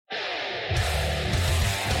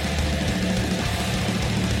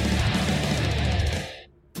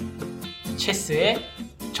체스에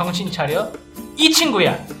정신 차려 이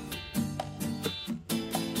친구야.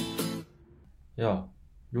 야,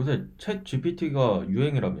 요새 챗 GPT가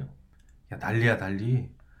유행이라며. 야, 난리야 난리.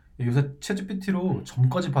 야, 요새 챗GPT로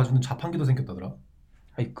점까지 봐주는 자판기도 생겼다더라.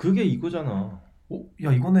 아니 그게 이거잖아.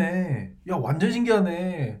 야 이거네. 야 완전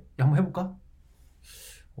신기하네. 야 한번 해볼까?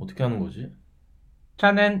 어떻게 하는 거지?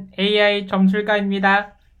 저는 AI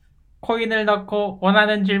점술가입니다. 코인을 넣고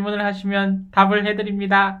원하는 질문을 하시면 답을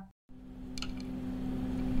해드립니다.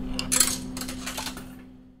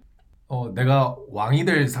 내가 왕이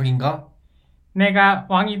될 상인가? 내가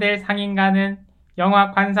왕이 될 상인가는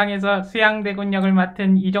영화 관상에서 수양대군 역을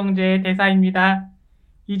맡은 이정재의 대사입니다.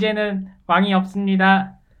 이제는 왕이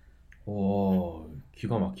없습니다. 와,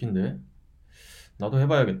 기가 막힌데? 나도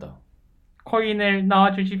해봐야겠다. 코인을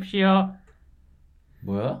넣어주십시오.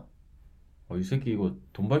 뭐야? 이 새끼 이거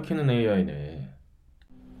돈 밝히는 AI네.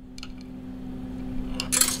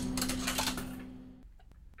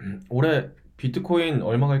 올해 비트코인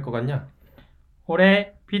얼마 갈 것 같냐?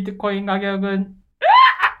 올해 비트코인 가격은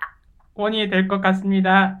원이 될 것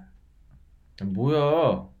같습니다.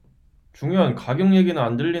 뭐야? 중요한 가격 얘기는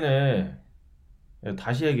안 들리네. 야,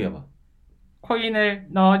 다시 얘기해봐. 코인을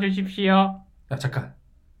넣어주십시오. 야 잠깐.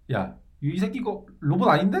 야 이 새끼 이거 로봇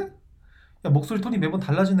아닌데? 야 목소리 톤이 매번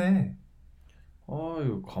달라지네.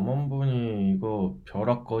 아유, 가만 보니 이거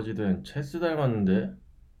벼락 거지든 체스 닮았는데?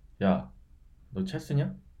 야, 너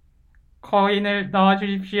체스냐? 코인을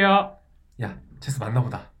넣어주십시오. 야 체스 맞나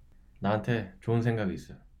보다. 나한테 좋은 생각이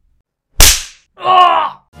있어.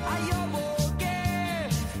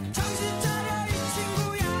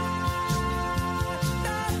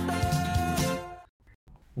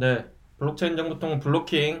 네, 블록체인 정보통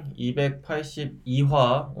블로킹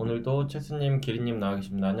 282화. 오늘도 체스님, 기리님 나와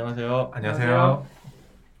계십니다. 안녕하세요. 안녕하세요.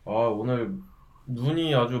 오늘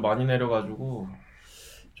눈이 아주 많이 내려가지고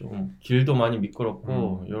좀 길도 많이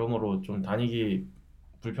미끄럽고 여러모로 좀 다니기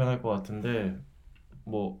불편할 것 같은데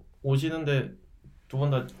뭐 오시는데 두 번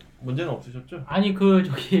다 문제는 없으셨죠? 아니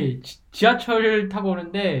저기 지하철 타고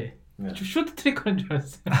오는데 네. 쇼트트랙 하는 줄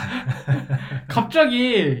알았어요.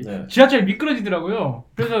 갑자기 네. 지하철이 미끄러지더라고요.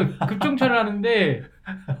 그래서 급정차를 하는데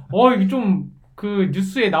이게 좀 그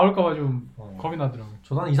뉴스에 나올까봐 좀 겁이 나더라고요.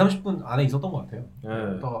 저도 한 2-30분 안에 있었던 것 같아요. 네.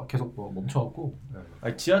 그러다가 계속 멈춰갖고. 네.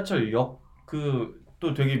 아니, 지하철 역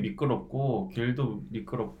또 되게 미끄럽고 길도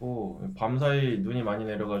미끄럽고 밤사이 눈이 많이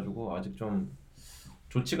내려가지고 아직 좀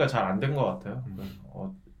조치가 잘 안 된 것 같아요.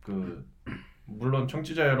 물론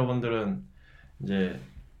청취자 여러분들은 이제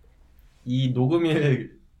이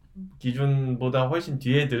녹음일 기준보다 훨씬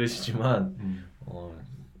뒤에 들으시지만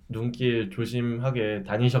눈길 조심하게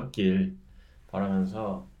다니셨길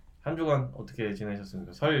바라면서 한 주간 어떻게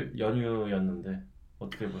지내셨습니까? 설 연휴였는데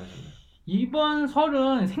어떻게 보내셨나요? 이번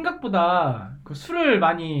설은 생각보다 그 술을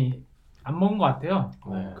많이 안 먹은 것 같아요.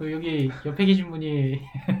 네. 여기 옆에 계신 분이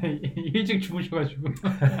일찍 주무셔가지고.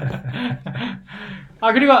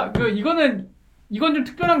 그리고 이건 좀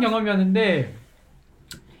특별한 경험이었는데,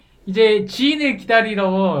 이제 지인을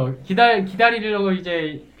기다리려고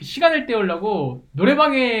이제 시간을 때우려고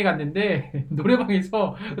노래방에 갔는데,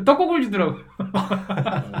 노래방에서 떡국을 주더라고요.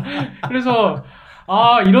 그래서,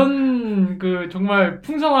 이런 정말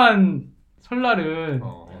풍성한 설날은,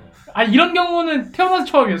 이런 경우는 태어나서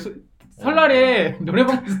처음이에요. 설날에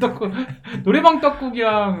노래방에서 노래방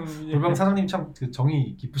떡국이랑. 노래방 사장님 참 그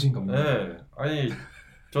정이 깊으신가 보네. 네, 아니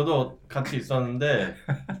저도 같이 있었는데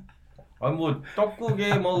뭐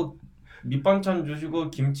떡국에 뭐 밑반찬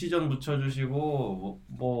주시고 김치전 부쳐주시고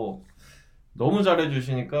뭐 너무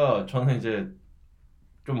잘해주시니까 저는 이제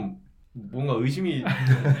좀 뭔가 의심이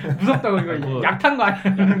무섭다고 이거 약탄 거 아니야?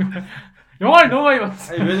 영화를 너무 많이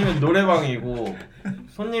봤어. 아니, 왜냐면 노래방이고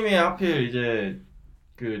손님이 하필 이제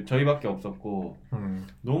저희밖에 없었고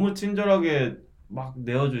너무 친절하게 막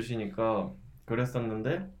내어주시니까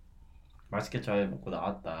그랬었는데 맛있게 잘 먹고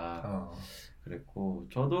나왔다. 그랬고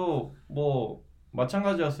저도 뭐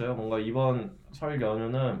마찬가지였어요. 뭔가 이번 설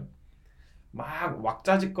연휴는 막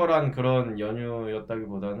왁자지껄한 그런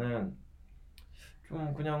연휴였다기보다는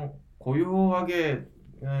좀 그냥 고요하게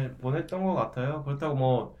보냈던 것 같아요.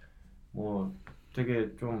 그렇다고 뭐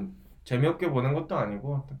되게 좀 재미없게 보낸 것도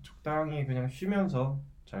아니고 적당히 그냥 쉬면서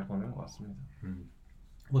잘 보낸 것 같습니다.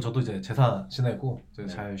 뭐 저도 이제 제사 지내고 이제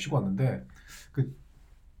잘 쉬고 왔는데 그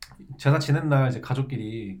제사 지낸 날 이제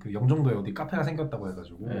가족끼리 그 영종도에 어디 카페가 생겼다고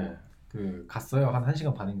해가지고 갔어요. 한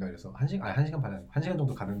 1시간 반인가 그래서 1시간 반이 아니고 1시간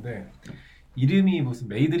정도 가는데 이름이 무슨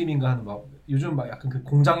메이드림인가 하는 요즘 약간 그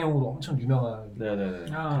공장용으로 엄청 유명한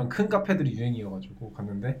그런 큰 카페들이 유행이어가지고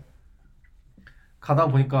갔는데 가다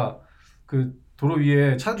보니까 그 도로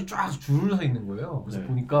위에 차들이 쫙 줄을 서 있는 거예요. 그래서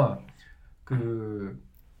보니까 그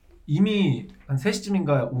이미 한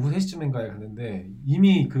 3시쯤인가 오후 3시쯤인가에 갔는데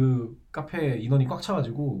이미 그 카페 인원이 꽉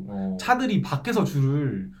차가지고 차들이 밖에서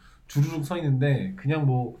주르륵 서 있는데 그냥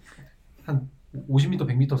뭐 한 50m,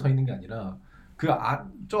 100m 서 있는 게 아니라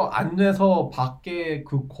저 안에서 밖에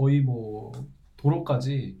그 거의 뭐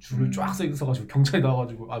도로까지 줄을 쫙 서 있어가지고 경찰이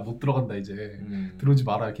나와가지고 못 들어간다 이제 들어오지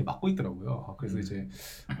마라 이렇게 막고 있더라고요. 그래서 이제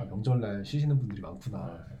명절날 쉬시는 분들이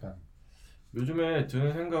많구나. 약간 요즘에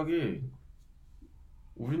드는 생각이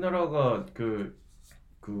우리나라가 그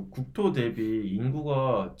국토 대비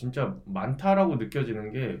인구가 진짜 많다라고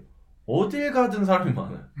느껴지는 게 어딜 가든 사람이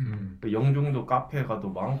많아요. 그 영종도 카페 가도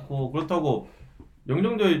많고 그렇다고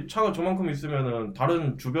영종도에 차가 저만큼 있으면은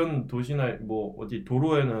다른 주변 도시나 뭐 어디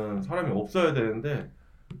도로에는 사람이 없어야 되는데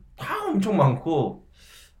다 엄청 많고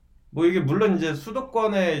뭐 이게 물론 이제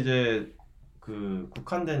수도권에 이제 그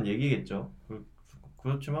국한된 얘기겠죠.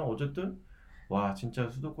 그렇지만 어쨌든 와 진짜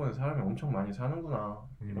수도권에 사람이 엄청 많이 사는구나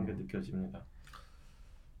이런 게 느껴집니다.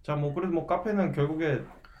 자 뭐 그래도 뭐 카페는 결국에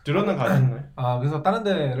들어는 가셨네. 그래서 다른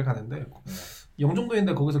데를 가는데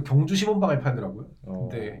영종도인데 거기서 경주 시범빵을 팔더라고요.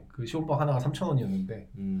 근데 그 시범빵 하나가 3,000원이었는데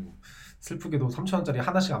슬프게도 3,000원짜리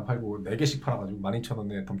하나씩 안 팔고 4개씩 팔아가지고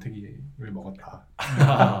 12,000원에 덤태기를 먹었다.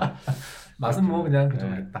 맛은 뭐 그냥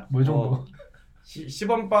그정도겠다. 뭐 이 정도.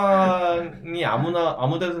 시범빵이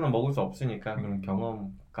아무 데서는 먹을 수 없으니까 그럼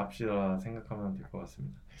경험 값이라 생각하면 될 것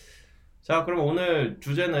같습니다. 자 그럼 오늘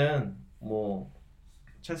주제는 뭐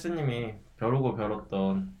체스님이 벼르고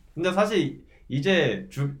벼렀던 근데 사실 이제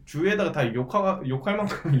주위에다가 다 욕할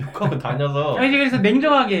만큼 욕하고 다녀서 이제 그래서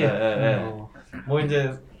냉정하게 뭐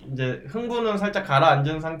이제 흥분은 살짝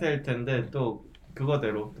가라앉은 상태일 텐데 또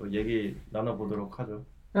그거대로 또 얘기 나눠보도록 하죠.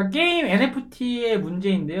 그러니까 게임 NFT의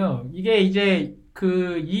문제인데요. 이게 이제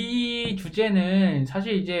이 주제는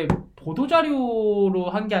사실 이제 보도자료로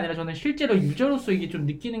한 게 아니라 저는 실제로 유저로서 이게 좀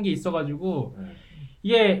느끼는 게 있어가지고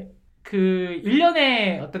이게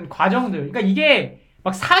일련의 어떤 과정들, 그러니까 이게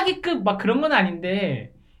막 사기급 막 그런 건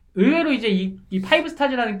아닌데 의외로 이제 이 파이브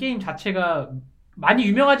스타즈라는 게임 자체가 많이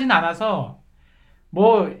유명하진 않아서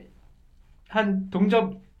뭐 한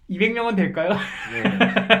동접 200명은 될까요?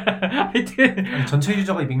 하여튼 전체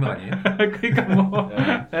유저가 200명 아니에요? 그러니까 뭐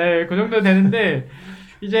그 정도 되는데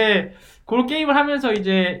이제 그런 게임을 하면서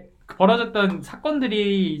이제 벌어졌던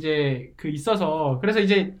사건들이 이제 있어서 그래서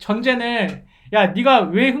이제 전제는 야 네가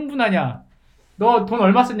왜 흥분하냐 너 돈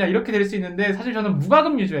얼마 썼냐 이렇게 될 수 있는데 사실 저는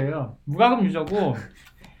무과금 유저예요. 무과금 유저고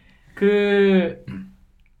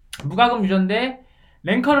무과금 유저인데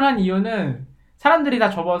랭커를 한 이유는 사람들이 다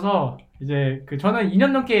접어서 이제 저는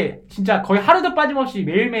 2년 넘게 진짜 거의 하루도 빠짐없이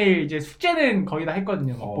매일매일 이제 숙제는 거의 다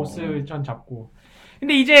했거든요. 보스 전 잡고.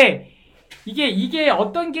 근데 이제 이게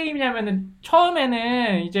어떤 게임이냐면은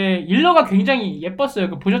처음에는 이제 일러가 굉장히 예뻤어요.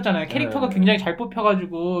 보셨잖아요. 캐릭터가 굉장히 잘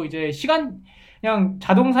뽑혀가지고 이제 그냥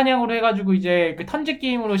자동 사냥으로 해가지고 이제 턴제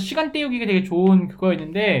게임으로 시간 때우기가 되게 좋은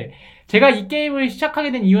그거였는데 제가 이 게임을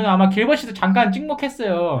시작하게 된 이유는 아마 길버씨도 잠깐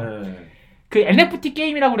찍먹했어요. NFT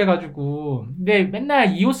게임이라고 그래가지고 근데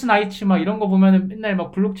맨날 이오스 나이츠 막 이런 거 보면은 맨날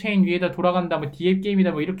막 블록체인 위에다 돌아간다 뭐 디앱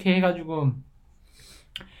게임이다 뭐 이렇게 해가지고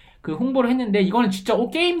홍보를 했는데 이거는 진짜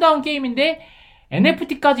게임다운 게임인데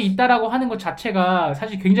NFT까지 있다라고 하는 것 자체가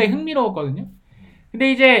사실 굉장히 흥미로웠거든요.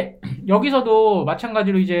 근데 이제 여기서도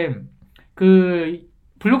마찬가지로 이제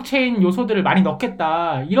블록체인 요소들을 많이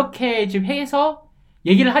넣겠다 이렇게 지금 해서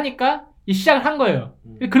얘기를 하니까 시작을 한 거예요.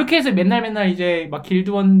 그렇게 해서 맨날 이제 막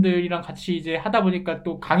길드원들이랑 같이 이제 하다 보니까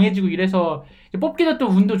또 강해지고 이래서 뽑기도 또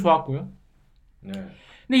운도 좋았고요.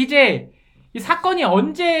 근데 이제 이 사건이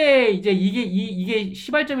언제 이제 이게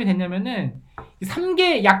시발점이 됐냐면은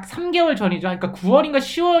약 3개월 전이죠. 그러니까 9월인가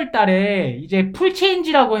 10월 달에 이제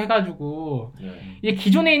풀체인지라고 해가지고 이제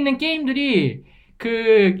기존에 있는 게임들이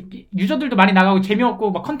유저들도 많이 나가고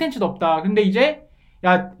재미없고 막 컨텐츠도 없다. 근데 이제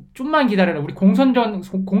야 좀만 기다려라. 우리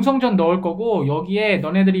공성전 넣을 거고 여기에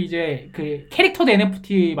너네들이 이제 캐릭터도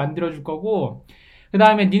NFT 만들어줄 거고 그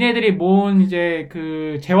다음에 니네들이 모은 이제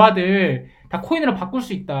재화들 다 코인으로 바꿀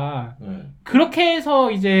수 있다. 그렇게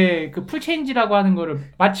해서 이제 풀체인지라고 하는 거를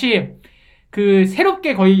마치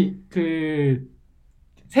새롭게 거의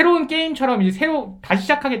새로운 게임처럼 이제 다시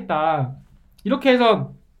시작하겠다. 이렇게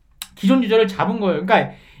해서 기존 유저를 잡은 거예요.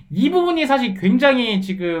 그러니까 이 부분이 사실 굉장히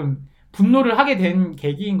지금 분노를 하게 된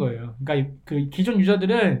계기인 거예요. 그러니까 기존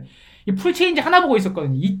유저들은 이 풀체인지 하나 보고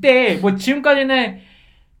있었거든요. 이때 뭐 지금까지는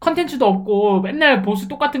컨텐츠도 없고 맨날 보스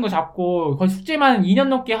똑같은 거 잡고 거의 숙제만 2년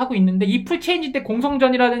넘게 하고 있는데 이 풀체인지 때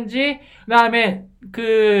공성전이라든지 그다음에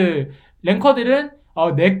랭커들은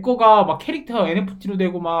내 거가 막 캐릭터 NFT로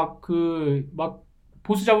되고 막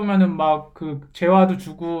보스 잡으면은 막 재화도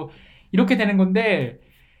주고 이렇게 되는 건데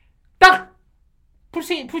딱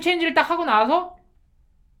풀체인지를 딱 하고 나서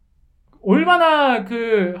얼마나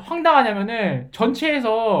그 황당하냐면은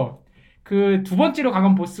전체에서 그 두 번째로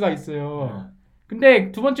강한 보스가 있어요.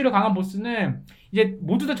 근데 두 번째로 강한 보스는 이제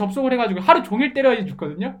모두 다 접속을 해가지고 하루 종일 때려야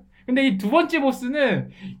죽거든요. 근데 이 두 번째 보스는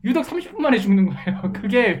유독 30분 만에 죽는 거예요.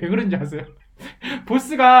 그게 왜 그런지 아세요?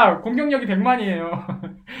 보스가 공격력이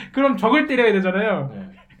 100만이에요. 그럼 적을 때려야 되잖아요.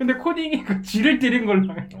 근데 코딩이 그 쥐를 때린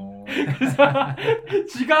걸로 해요. 그래서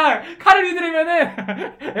지가 칼을 휘두르면은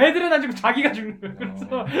애들은 안 죽고 자기가 죽는 거예요.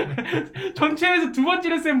 그래서 전체에서 두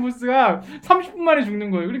번째로 센 보스가 30분 만에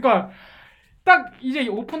죽는 거예요. 그러니까 딱 이제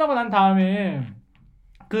오픈하고 난 다음에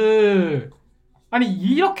아니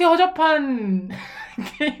이렇게 허접한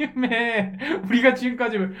게임에 우리가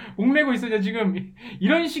지금까지 목매고 있었냐. 지금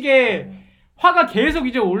이런 식의 화가 계속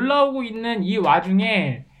이제 올라오고 있는 이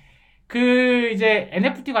와중에 이제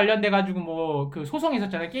NFT 관련돼 가지고 뭐 그 소송이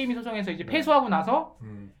있었잖아요. 게임이 소송에서 이제 패소하고 나서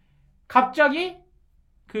갑자기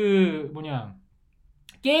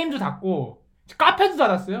게임도 닫고 카페도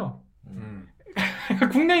닫았어요.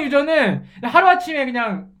 국내 유저는 하루아침에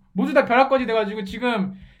그냥 모두 다 벼락거지 돼가지고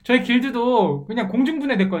지금 저희 길드도 그냥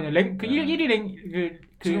공중분해 됐거든요. 1위 랭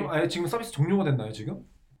지금 서비스 종료가 됐나요 지금?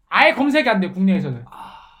 아예 검색이 안 돼요 국내에서는.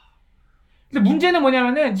 근데 문제는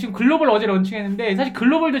뭐냐면은 지금 글로벌 어제 런칭했는데 사실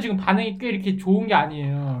글로벌도 지금 반응이 꽤 이렇게 좋은 게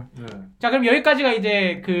아니에요. 자, 그럼 여기까지가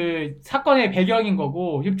이제 그 사건의 배경인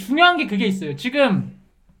거고, 지금 중요한 게 그게 있어요. 지금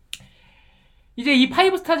이제 이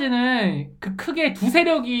파이브 스타즈는 그 크게 두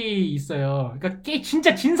세력이 있어요. 그러니까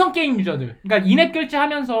진짜 진성 게임 유저들. 그러니까 인앱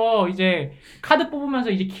결제하면서 이제 카드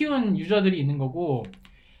뽑으면서 이제 키운 유저들이 있는 거고,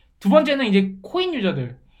 두 번째는 이제 코인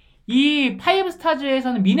유저들. 이 파이브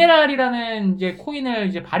스타즈에서는 미네랄이라는 이제 코인을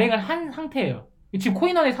이제 발행을 한 상태예요. 지금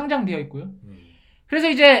코인원에 상장되어 있고요. 그래서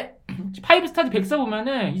이제 파이브 스타즈 백서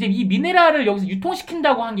보면은 이제 이 미네랄을 여기서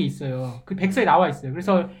유통시킨다고 한 게 있어요. 그 백서에 나와 있어요.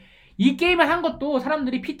 그래서 이 게임을 한 것도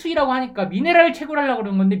사람들이 P2E라고 하니까 미네랄 채굴 하려고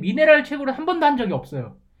그러는 건데 미네랄 채굴을 한 번도 한 적이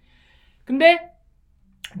없어요. 근데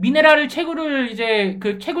미네랄을 채굴을 이제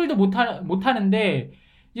그 채굴도 못 하는데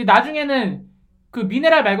이제 나중에는 그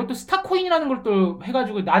미네랄 말고 또 스타코인이라는 걸 또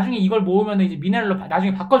해가지고 나중에 이걸 모으면 이제 미네랄로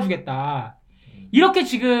나중에 바꿔주겠다. 이렇게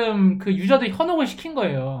지금 그 유저들이 현혹을 시킨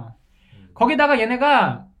거예요. 거기다가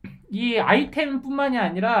얘네가 이 아이템뿐만이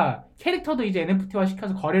아니라 캐릭터도 이제 NFT화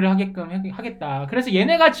시켜서 거래를 하게끔 하겠다. 그래서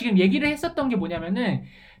얘네가 지금 얘기를 했었던 게 뭐냐면은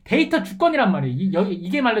데이터 주권이란 말이에요.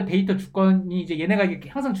 이게 말로 데이터 주권이 이제 얘네가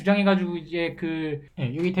항상 주장해가지고 이제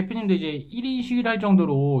여기 대표님도 이제 1인 시위를 할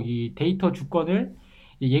정도로 이 데이터 주권을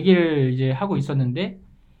얘기를 이제 하고 있었는데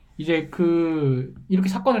이제 이렇게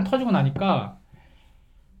사건을 터지고 나니까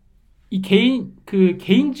이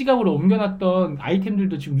개인 지갑으로 옮겨놨던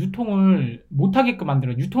아이템들도 지금 유통을 못하게끔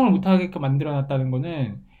만들어놨다는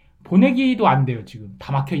거는 보내기도 안 돼요. 지금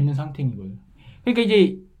다 막혀 있는 상태인 거예요. 그러니까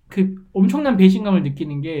이제 엄청난 배신감을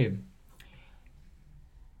느끼는 게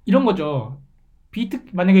이런 거죠.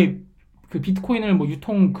 만약에 비트코인을 뭐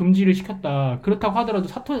유통 금지를 시켰다. 그렇다고 하더라도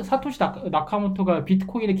사토시 나카모토가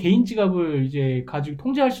비트코인의 개인 지갑을 이제 가지고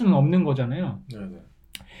통제할 수는 없는 거잖아요. 네네.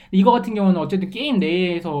 이거 같은 경우는 어쨌든 게임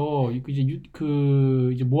내에서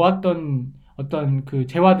이제 모았던 어떤 그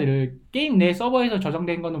재화들을 게임 내 서버에서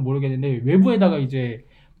저장된 거는 모르겠는데 외부에다가 이제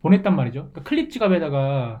보냈단 말이죠. 그러니까 클립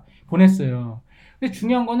지갑에다가 보냈어요. 근데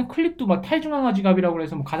중요한 거는 클립도 막 탈중앙화 지갑이라고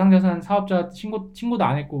해서 뭐 가상자산 사업자 신고도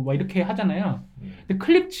안 했고 막 이렇게 하잖아요. 근데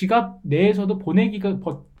클립 지갑 내에서도 보내기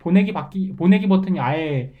버튼이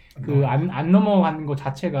아예 안 넘어가는 것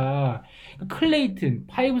자체가 클레이튼,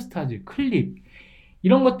 파이브 스타즈, 클립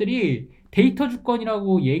이런 것들이 데이터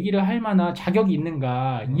주권이라고 얘기를 할 만한 자격이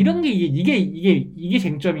있는가 이런 게 이게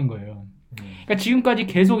쟁점인 거예요. 그러니까 지금까지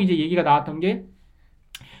계속 이제 얘기가 나왔던 게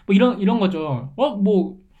뭐 이런 거죠.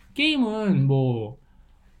 뭐 게임은 뭐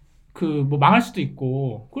망할 수도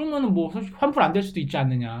있고 그러면은 뭐 환불 안 될 수도 있지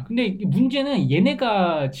않느냐. 근데 문제는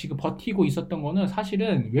얘네가 지금 버티고 있었던 거는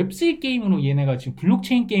사실은 웹3 게임으로 얘네가 지금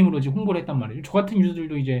블록체인 게임으로 지금 홍보를 했단 말이에요. 저 같은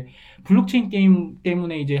유저들도 이제 블록체인 게임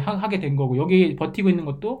때문에 이제 하게 된 거고 여기에 버티고 있는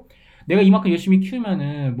것도 내가 이만큼 열심히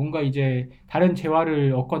키우면은 뭔가 이제 다른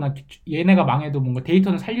재화를 얻거나 얘네가 망해도 뭔가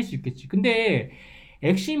데이터는 살릴 수 있겠지. 근데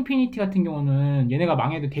엑시 인피니티 같은 경우는 얘네가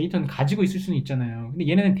망해도 데이터는 가지고 있을 수는 있잖아요. 근데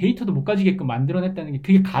얘네는 데이터도 못 가지게끔 만들어냈다는 게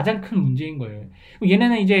그게 가장 큰 문제인 거예요.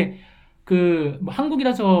 얘네는 이제 뭐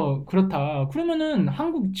한국이라서 그렇다. 그러면은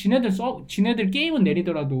한국 지네들 게임은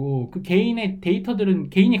내리더라도 그 개인의 데이터들은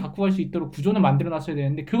개인이 갖고 갈 수 있도록 구조는 만들어놨어야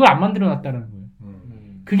되는데 그걸 안 만들어놨다는 거예요.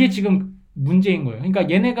 그게 지금 문제인 거예요. 그러니까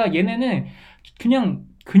얘네는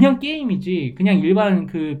그냥 게임이지 그냥 일반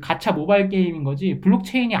그 가챠 모바일 게임인 거지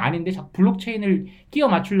블록체인이 아닌데 자꾸 블록체인을 끼워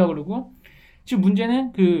맞추려고 그러고 지금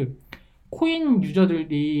문제는 코인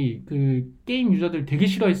유저들이 그 게임 유저들 되게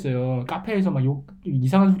싫어했어요. 카페에서 막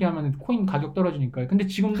이상한 소리 하면 코인 가격 떨어지니까. 근데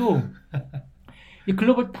지금도 이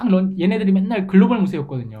글로벌 얘네들이 맨날 글로벌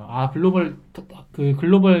무새였거든요. 아 글로벌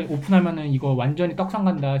오픈하면은 이거 완전히 떡상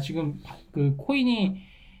간다. 지금 그 코인이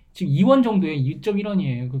지금 2원 정도에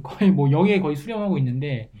 2.1원이에요. 그 거의 뭐 영에 거의 수렴하고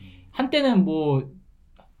있는데 한때는 뭐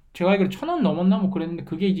제가 알기로 1,000원 넘었나 뭐 그랬는데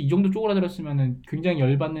그게 이제 이 정도 쪼그라들었으면은 굉장히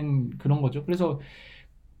열받는 그런 거죠. 그래서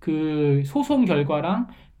그 소송 결과랑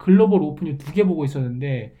글로벌 오픈이 2개 보고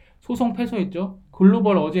있었는데 소송 패소했죠.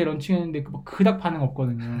 글로벌 어제 런칭했는데 그닥 반응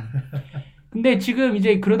없거든요. 근데 지금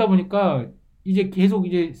이제 그러다 보니까 이제 계속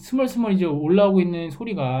이제 스멀스멀 이제 올라오고 있는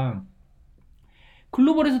소리가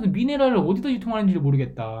글로벌에서도 미네랄을 어디다 유통하는지를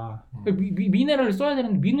모르겠다. 미네랄을 써야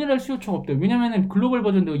되는데 미네랄 수요처가 없대요. 왜냐면은 글로벌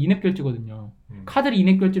버전도 인앱 결제거든요. 카드를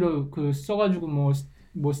인앱 결제로 그 써가지고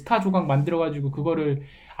뭐 스타 조각 만들어가지고 그거를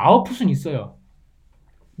아웃풋은 있어요.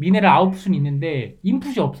 미네랄 아웃풋은 있는데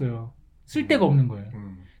인풋이 없어요. 쓸 데가 없는 거예요.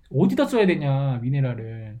 어디다 써야 되냐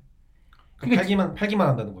미네랄을. 그러니까 팔기만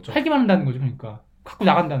한다는 거죠. 팔기만 한다는 거죠. 그러니까 갖고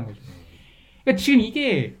나간다는 거죠. 그러니까 지금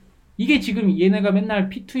이게 지금 얘네가 맨날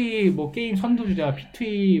P2E 뭐 게임 선두주자,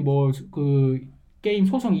 P2E 뭐 그 게임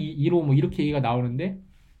소송 1호 뭐 이렇게 얘기가 나오는데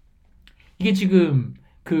이게 지금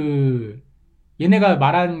그 얘네가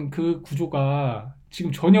말한 그 구조가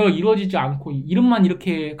지금 전혀 이루어지지 않고 이름만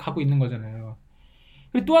이렇게 가고 있는 거잖아요.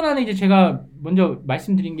 그리고 또 하나는 이제 제가 먼저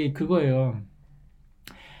말씀드린 게 그거예요.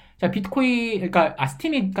 자, 비트코인, 그러니까,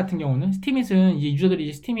 스팀잇 같은 경우는, 스팀잇은 이제 유저들이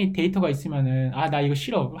이제 스팀잇 데이터가 있으면은, 나 이거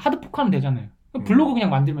싫어. 하드포크하면 되잖아요. 블로그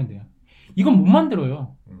그냥 만들면 돼요. 이건 못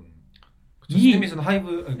만들어요. 그쵸, 스팀잇은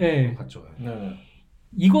하이브, 네. 같죠. 네.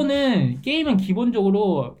 이거는, 게임은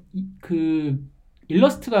기본적으로,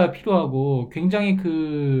 일러스트가 필요하고, 굉장히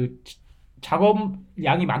작업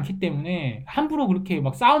양이 많기 때문에, 함부로 그렇게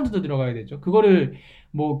막 사운드도 들어가야 되죠. 그거를,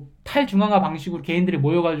 뭐 탈중앙화 방식으로 개인들이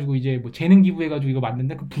모여가지고 이제 뭐 재능 기부해가지고 이거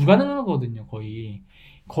만든다 그 불가능하거든요.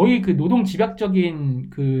 거의 그 노동 집약적인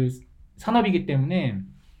그 산업이기 때문에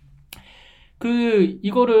그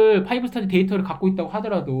이거를 파이브스타즈 데이터를 갖고 있다고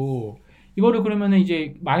하더라도 이거를 그러면은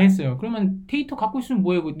이제 망했어요. 그러면 데이터 갖고 있으면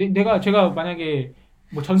뭐예요? 제가 만약에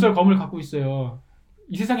뭐 전설 검을 갖고 있어요.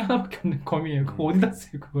 이 세상에 하나밖에 없는 검이에요. 그거 어디다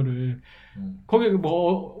써요 그거를? 거기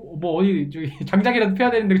뭐 어디 저기 장작이라도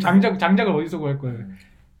펴야 되는데 장작을 어디서 구할 거예요?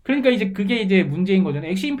 그러니까 이제 그게 이제 문제인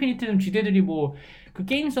거잖아요. 엑시 인피니트는 쥐대들이 뭐 그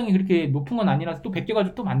게임성이 그렇게 높은 건 아니라서 또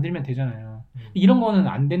베껴가지고 또 만들면 되잖아요. 이런 거는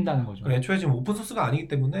안 된다는 거죠. 애초에 지금 오픈 소스가 아니기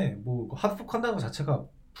때문에 뭐 하드포크 한다는 것 자체가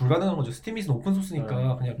불가능한 거죠. 스팀잇은 오픈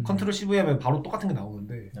소스니까 그냥 컨트롤 CV 하면 바로 똑같은 게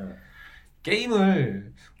나오는데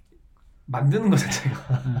게임을 만드는 것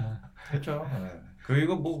자체가 그렇죠.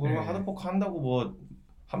 그리고 뭐 하드포크 한다고 뭐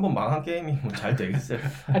한 번 망한 게임이 뭐 잘 되겠어요.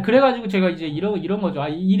 그래가지고 제가 이제 이런 거죠.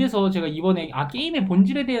 이래서 제가 이번에 게임의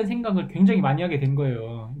본질에 대한 생각을 굉장히 많이 하게 된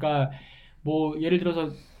거예요. 그러니까 뭐 예를 들어서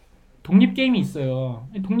독립 게임이 있어요.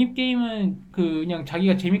 독립 게임은 그냥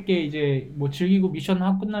자기가 재밌게 이제 뭐 즐기고 미션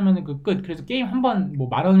하고 끝나면은 끝. 그래서 게임 한 번 뭐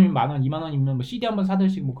 10,000원이면 10,000원, 20,000원이면 뭐 CD 한 번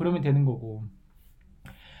사들씩 뭐 그러면 되는 거고.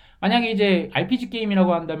 만약에 이제 RPG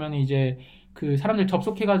게임이라고 한다면 이제 그 사람들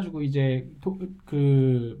접속해가지고 이제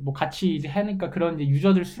뭐 같이 이제 하니까 그런 이제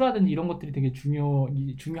유저들 수라든지 이런 것들이 되게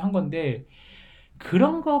중요한 건데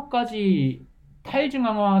그런 것까지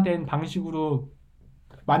탈중앙화된 방식으로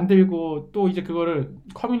만들고 또 이제 그거를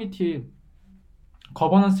커뮤니티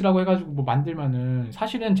거버넌스라고 해가지고 뭐 만들면은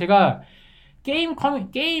사실은 제가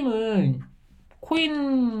게임은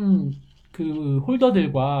코인 그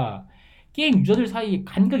홀더들과 게임 유저들 사이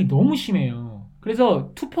간격이 너무 심해요.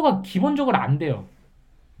 그래서 투표가 기본적으로 안 돼요.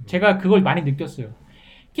 제가 그걸 많이 느꼈어요.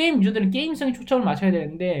 게임 유저들은 게임성에 초점을 맞춰야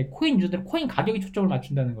되는데 코인 유저들은 코인 가격에 초점을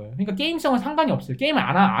맞춘다는 거예요. 그러니까 게임성은 상관이 없어요. 게임을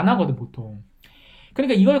안 하거든 보통.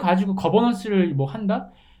 그러니까 이걸 가지고 거버넌스를 뭐 한다?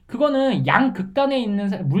 그거는 양극단에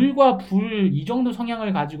있는 물과 불 이 정도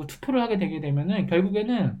성향을 가지고 투표를 하게 되게 되면은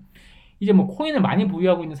결국에는 이제 뭐 코인을 많이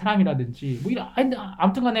보유하고 있는 사람이라든지 뭐 이런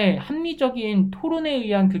아무튼 간에 합리적인 토론에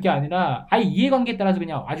의한 그게 아니라 아예 이해관계에 따라서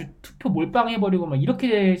그냥 아주 투표 몰빵해버리고 막 이렇게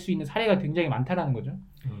될 수 있는 사례가 굉장히 많다라는 거죠.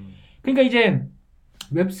 그러니까 이제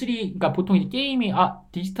웹3 그러니까 보통 이제 게임이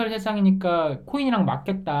디지털 세상이니까 코인이랑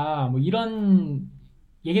맞겠다 뭐 이런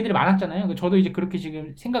얘기들이 많았잖아요. 저도 이제 그렇게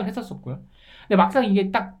지금 생각을 했었었고요. 근데 막상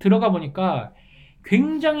이게 딱 들어가 보니까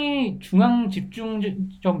굉장히 중앙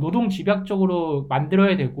집중적 노동 집약적으로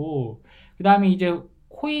만들어야 되고 그 다음에 이제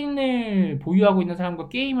코인을 보유하고 있는 사람과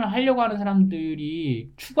게임을 하려고 하는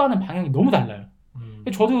사람들이 추구하는 방향이 너무 달라요.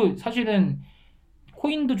 저도 사실은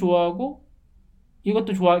코인도 좋아하고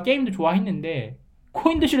이것도 게임도 좋아했는데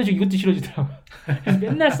코인도 싫어지고 이것도 싫어지더라고요. 그래서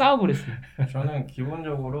맨날 싸우고 그랬어요. 저는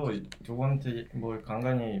기본적으로 두 번째 뭐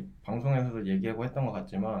간간히 방송에서도 얘기하고 했던 것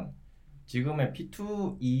같지만 지금의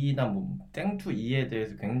P2E나 뭐 땡2E에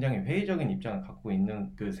대해서 굉장히 회의적인 입장을 갖고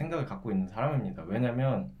있는 그 생각을 갖고 있는 사람입니다.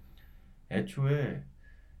 왜냐면 애초에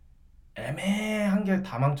애매한 게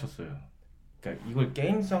다 망쳤어요. 그러니까 이걸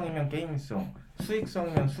게임성이면 게임성,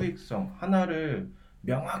 수익성이면 수익성 하나를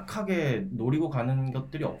명확하게 노리고 가는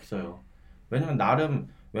것들이 없어요.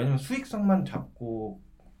 왜냐면 수익성만 잡고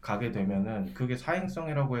가게 되면은 그게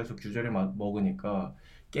사행성이라고 해서 규제를 먹으니까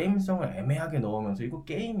게임성을 애매하게 넣으면서 이거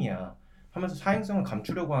게임이야 하면서 사행성을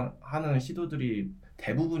감추려고 하는 시도들이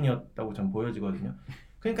대부분이었다고 전 보여지거든요.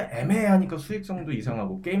 그러니까 애매하니까 수익성도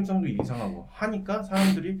이상하고 게임성도 이상하고 하니까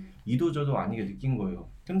사람들이 이도저도 아니게 느낀 거예요.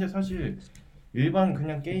 근데 사실 일반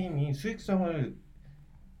그냥 게임이 수익성을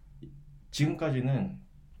지금까지는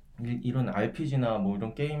이런 RPG나 뭐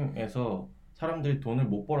이런 게임에서 사람들이 돈을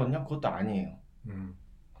못 벌었냐? 그것도 아니에요.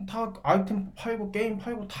 다 아이템 팔고 게임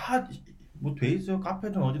팔고 다 뭐 돼 있어요.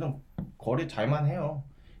 카페든 어디든 거래 잘만 해요.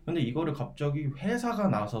 근데 이거를 갑자기 회사가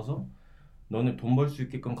나서서 너네 돈 벌 수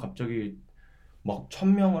있게끔 갑자기 막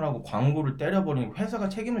 1000명을 하고 광고를 때려버리니까 회사가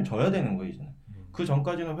책임을 져야 되는 거예요. 이제는. 그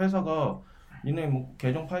전까지는 회사가 니네 뭐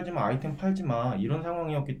계정 팔지 마, 아이템 팔지 마 이런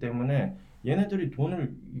상황이었기 때문에 얘네들이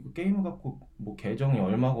돈을 이거 게임을 갖고 뭐 계정이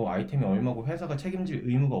얼마고 아이템이 얼마고 회사가 책임질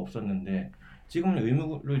의무가 없었는데 지금은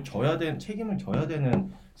의무를 책임을 져야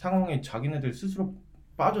되는 상황에 자기네들 스스로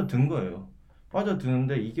빠져든 거예요.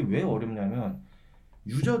 빠져드는데 이게 왜 어렵냐면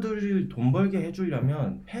유저들을 돈 벌게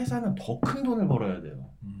해주려면 회사는 더 큰 돈을 벌어야 돼요.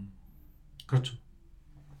 그렇죠.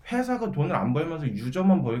 회사가 돈을 안 벌면서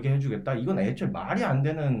유저만 벌게 해주겠다? 이건 애초에 말이 안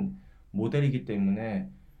되는 모델이기 때문에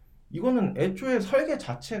이거는 애초에 설계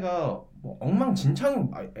자체가 뭐 엉망진창이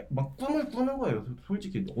막 꿈을 꾸는 거예요.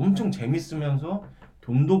 솔직히 엄청 재밌으면서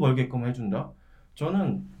돈도 벌게끔 해준다?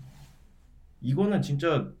 저는 이거는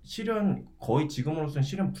진짜 거의 지금으로서는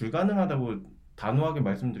실현 불가능하다고 단호하게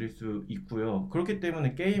말씀드릴 수 있고요. 그렇기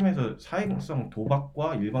때문에 게임에서 사행성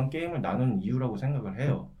도박과 일반 게임을 나누는 이유라고 생각을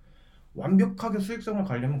해요. 완벽하게 수익성을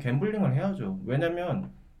가려면 갬블링을 해야죠.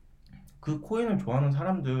 왜냐면 그 코인을 좋아하는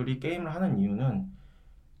사람들이 게임을 하는 이유는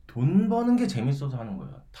돈 버는 게 재밌어서 하는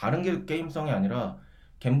거예요. 다른 게 게임성이 아니라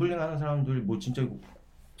갬블링 하는 사람들이 뭐 진짜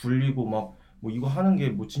굴리고 막 뭐 이거 하는 게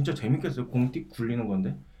뭐 진짜 재밌겠어요. 공띠 굴리는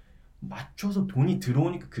건데 맞춰서 돈이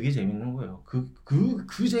들어오니까 그게 재밌는 거예요.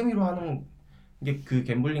 그 재미로 하는 게 그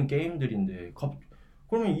갬블링 게임들인데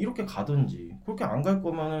그러면 이렇게 가든지 그렇게 안 갈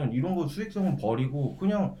거면은 이런 거 수익성은 버리고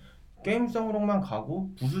그냥 게임성으로만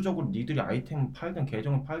가고 부수적으로 니들이 아이템 팔든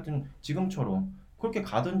계정을 팔든 지금처럼 그렇게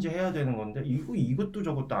가든지 해야 되는 건데 이것도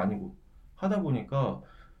저것도 아니고 하다 보니까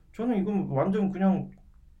저는 이건 완전 그냥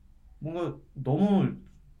뭔가 너무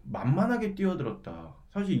만만하게 뛰어들었다.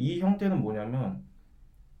 사실 이 형태는 뭐냐면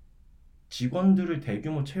직원들을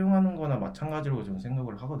대규모 채용하는 거나 마찬가지로 저는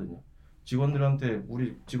생각을 하거든요. 직원들한테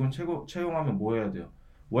우리 직원 채용하면 뭐 해야 돼요?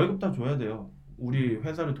 월급 다 줘야 돼요. 우리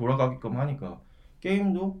회사를 돌아가게끔 하니까.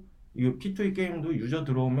 게임도 이거 P2E 게임도 유저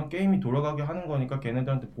들어오면 게임이 돌아가게 하는 거니까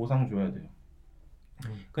걔네들한테 보상 줘야 돼요.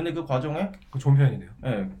 근데 그 과정에 그 좋은 표현이네요.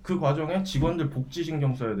 네, 그 과정에 직원들 복지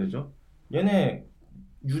신경 써야 되죠. 얘네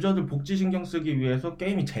유저들 복지 신경 쓰기 위해서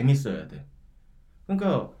게임이 재밌어야 돼.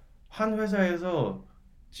 그러니까 한 회사에서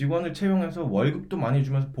직원을 채용해서 월급도 많이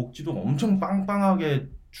주면서 복지도 엄청 빵빵하게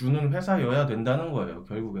주는 회사여야 된다는 거예요.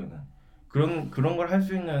 결국에는 그런 걸 할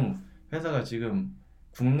수 있는 회사가 지금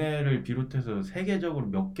국내를 비롯해서 세계적으로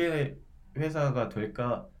몇 개 회사가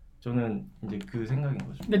될까? 저는 이제 그 생각인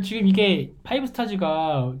거죠. 근데 지금 이게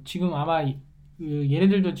파이브스타즈가 지금 아마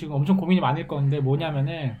얘네들도 지금 엄청 고민이 많을 건데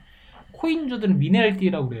뭐냐면은 코인 유저들은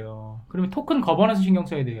미네랄티라고 그래요. 그러면 토큰 거버넌스 신경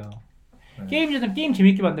써야 돼요. 네. 게임 유저들은 게임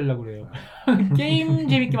재밌게 만들려고 그래요. 게임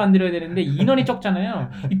재밌게 만들어야 되는데 인원이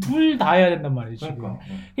적잖아요. 이 둘 다 해야 된단 말이에요. 지금.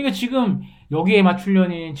 그러니까 지금 여기에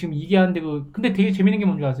맞추려니 지금 이게 한데 근데 되게 재밌는 게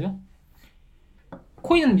뭔지 아세요?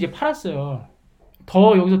 코인은 이제 팔았어요.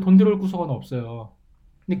 더 여기서 돈 들어올 구석은 없어요.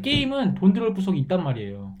 근데 게임은 돈 들어올 구석이 있단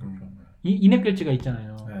말이에요. 인앱 결제가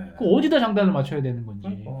있잖아요. 네. 그 어디다 장단을 맞춰야 되는 건지.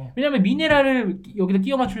 왜냐면 미네랄을 여기다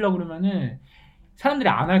끼워 맞추려고 그러면은 사람들이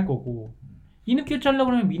안 할 거고 인앱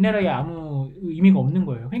결제하려고 그러면 미네랄이 아무 의미가 없는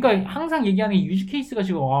거예요. 그러니까 항상 얘기하는 이 유즈 케이스가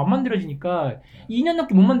지금 안 만들어지니까 2년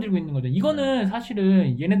넘게 못 만들고 있는 거죠. 이거는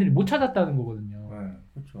사실은 얘네들이 못 찾았다는 거거든요. 네,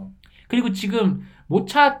 그렇죠. 그리고 지금 못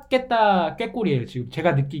찾겠다 꾀꼬리예요. 지금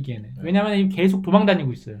제가 느끼기에는. 왜냐면 계속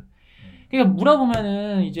도망다니고 있어요. 그러니까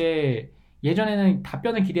물어보면은 이제 예전에는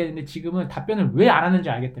답변을 기대했는데 지금은 답변을 왜 안 하는지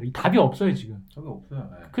알겠다. 이 답이 없어요 지금. 답이 없어요.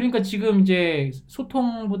 네. 그러니까 지금 이제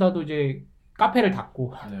소통보다도 이제 카페를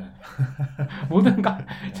닫고 네. 모든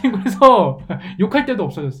지금 그래서 욕할 때도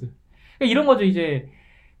없어졌어요. 그러니까 이런 거죠 이제.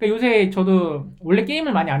 그러니까 요새 저도 원래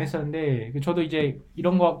게임을 많이 안 했었는데 저도 이제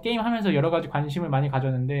이런 거 게임 하면서 여러 가지 관심을 많이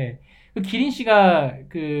가졌는데 그 기린 씨가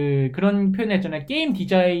그런 표현을 했잖아요. 게임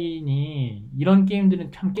디자인이 이런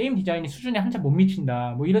게임들은 참 게임 디자인이 수준에 한참 못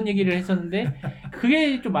미친다. 뭐 이런 얘기를 했었는데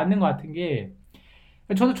그게 좀 맞는 것 같은 게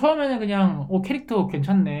저도 처음에는 그냥 캐릭터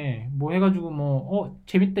괜찮네 뭐 해가지고 뭐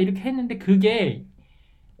재밌다 이렇게 했는데 그게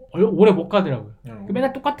오래 못 가더라고요.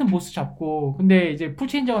 맨날 똑같은 보스 잡고 근데 이제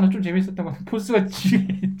풀체인저가 좀 재밌었던 건 보스가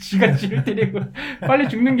지가 지를 때리고 빨리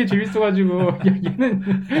죽는 게 재밌어가지고 야, 얘는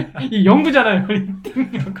이 연구잖아요.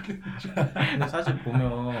 근데 사실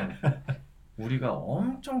보면 우리가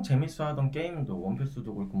엄청 재밌어하던 게임도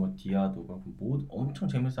원피스도 그렇고 뭐 디아도 그렇고 뭐 엄청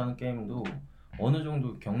재밌어하는 게임도 어느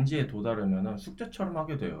정도 경지에 도달하면은 숙제처럼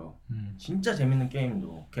하게 돼요. 진짜 재밌는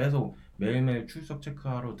게임도 계속 매일매일 출석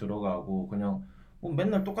체크하러 들어가고 그냥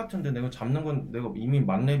맨날 똑같은데 내가 잡는 건 내가 이미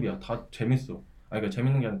만렙이야. 다 재밌어. 아니 그러니까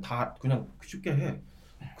재밌는 게 아니라 다 그냥 쉽게 해.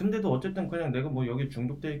 근데도 어쨌든 그냥 내가 뭐 여기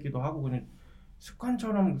중독돼 있기도 하고 그냥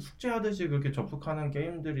습관처럼 숙제하듯이 그렇게 접속하는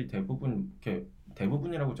게임들이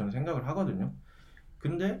대부분이라고 저는 생각을 하거든요.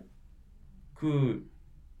 근데 그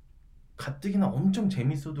가뜩이나 엄청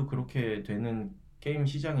재밌어도 그렇게 되는 게임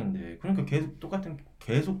시장인데 그러니까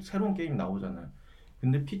계속 새로운 게임 나오잖아요.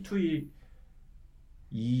 근데 P2E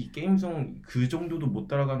이 게임성 그 정도도 못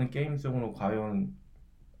따라가는 게임성으로 과연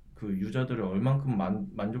그 유저들을 얼만큼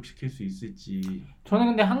만족시킬 수 있을지. 저는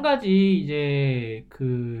근데 한 가지 이제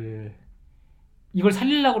이걸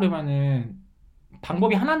살리려고 그러면은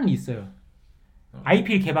방법이 하나는 있어요.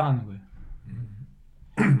 IP를 개방하는 거예요.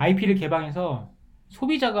 IP를 개방해서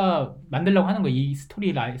소비자가 만들려고 하는 거예요. 이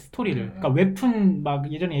스토리를. 그러니까 웹툰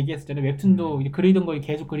막 예전에 얘기했었잖아요. 웹툰도 그리던 거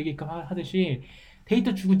계속 그리게끔 하듯이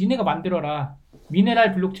데이터 주고 니네가 만들어라.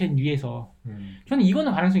 미네랄 블록체인 위에서. 저는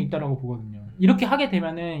이거는 가능성이 있다고 보거든요. 이렇게 하게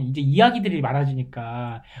되면은 이제 이야기들이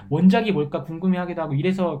많아지니까 원작이 뭘까 궁금해하기도 하고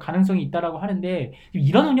이래서 가능성이 있다라고 하는데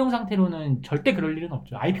이런 운영 상태로는 절대 그럴 일은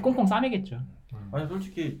없죠. IP 꽁꽁 싸매겠죠. 아니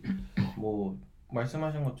솔직히 뭐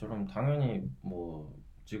말씀하신 것처럼 당연히 뭐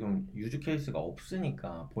지금 유즈 케이스가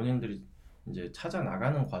없으니까 본인들이 이제 찾아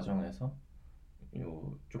나가는 과정에서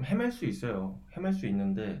좀 헤맬 수 있어요. 헤맬 수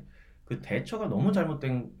있는데 그 대처가 너무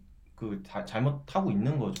잘못된 잘못하고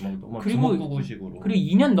있는 거죠. 너무 주먹구구식으로. 그리고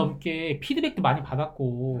 2년 넘게 피드백도 많이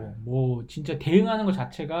받았고 뭐 진짜 대응하는 것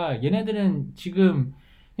자체가 얘네들은 지금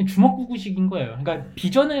주먹구구식인 거예요. 그러니까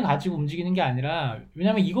비전을 가지고 움직이는 게 아니라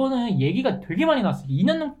왜냐면 이거는 얘기가 되게 많이 나왔어요.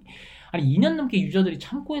 2년 넘게 유저들이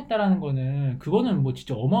참고 했다라는 거는 그거는 뭐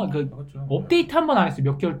진짜 그렇죠. 업데이트 한 번 안 했어요.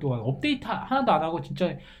 몇 개월 동안 업데이트 하나도 안 하고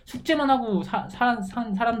진짜 숙제만 하고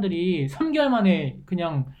산 사람들이 3개월 만에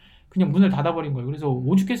그냥 문을 닫아버린 거예요. 그래서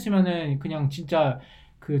오죽했으면은 그냥 진짜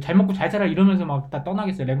잘 먹고 잘 살아 이러면서 막 다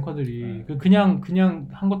떠나겠어요. 랭커들이. 그냥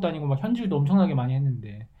한 것도 아니고 막 현질도 엄청나게 많이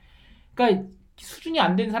했는데. 그러니까 수준이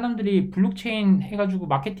안 된 사람들이 블록체인 해가지고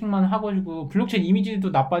마케팅만 하가지고 블록체인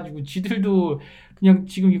이미지도 나빠지고 지들도 그냥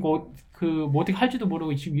지금 이거 뭐 어떻게 할지도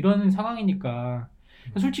모르고 지금 이런 상황이니까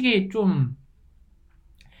솔직히 좀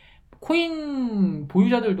코인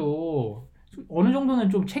보유자들도 어느 정도는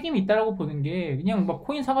좀 책임이 있다라고 보는 게 그냥 막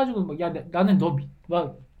코인 사가지고 막 야 나는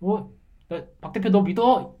박 대표 너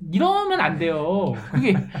믿어 이러면 안 돼요.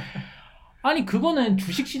 그게 아니 그거는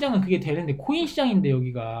주식 시장은 그게 되는데 코인 시장인데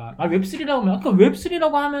여기가 웹3라고 하면 아까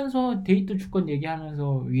웹3라고 하면서 데이터 주권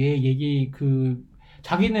얘기하면서 왜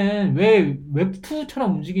자기는 왜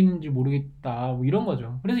웹2처럼 움직이는지 모르겠다 뭐 이런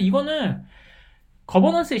거죠. 그래서 이거는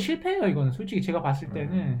거버넌스의 실패예요. 이거는 솔직히 제가 봤을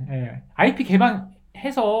때는 IP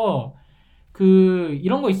개방해서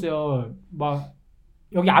이런 거 있어요. 막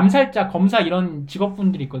여기 암살자, 검사 이런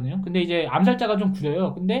직업분들이 있거든요. 근데 이제 암살자가 좀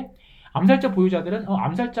구려요. 근데 암살자 보유자들은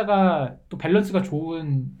암살자가 또 밸런스가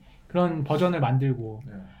좋은 그런 버전을 만들고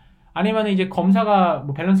아니면 이제 검사가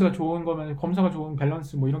뭐 밸런스가 좋은 거면 검사가 좋은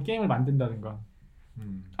밸런스 뭐 이런 게임을 만든다든가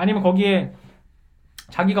아니면 거기에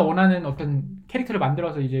자기가 원하는 어떤 캐릭터를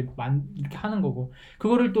만들어서 이제 이렇게 하는 거고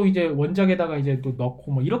그거를 또 이제 원작에다가 이제 또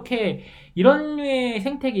넣고 뭐 이렇게 이런 류의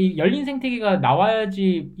생태계 열린 생태계가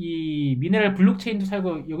나와야지 이 미네랄 블록체인도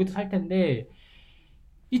살고 여기도 살 텐데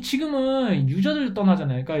이 지금은 유저들도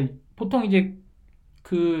떠나잖아요. 그러니까 보통 이제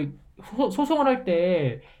소송을 할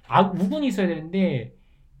때 우군이 있어야 되는데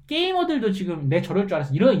게이머들도 지금 내 저럴 줄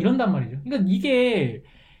알았어 이런단 말이죠. 그러니까 이게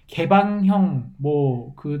개방형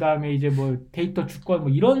뭐 그다음에 이제 뭐 데이터 주권 뭐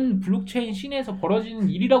이런 블록체인 씬에서 벌어지는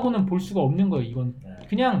일이라고는 볼 수가 없는 거예요. 이건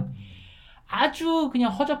그냥 아주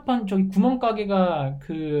그냥 허접한 구멍가게가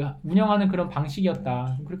운영하는 그런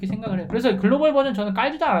방식이었다 그렇게 생각을 해요. 그래서 글로벌 버전 저는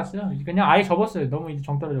깔지도 않았어요. 그냥 아예 접었어요. 너무 이제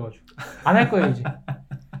정 떨어져가지고 안 할 거예요 이제.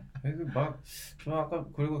 저 아까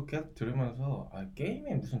그리고 계속 들으면서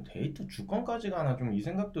게임에 무슨 데이터 주권까지 가나 좀 이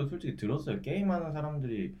생각도 솔직히 들었어요. 게임하는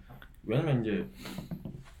사람들이 왜냐면 이제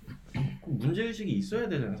문제의식이 있어야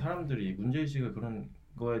되잖아요. 사람들이 문제의식을 그런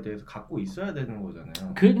거에 대해서 갖고 있어야 되는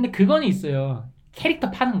거잖아요. 근데 그거는 있어요.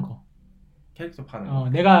 캐릭터 파는 거. 캐릭터 파는 거.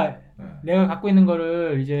 내가 네. 갖고 있는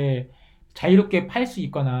거를 이제 자유롭게 팔 수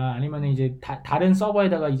있거나 아니면 이제 다른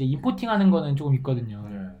서버에다가 이제 임포팅하는 거는 조금 있거든요.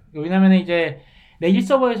 네. 왜냐면 이제 내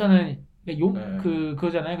 1서버에서는 네.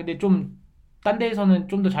 그거잖아요. 근데 좀 딴 데에서는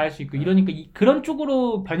좀 더 잘할 수 있고 네. 이러니까 그런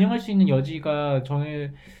쪽으로 변형할 수 있는 여지가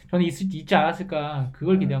저는 있지 않았을까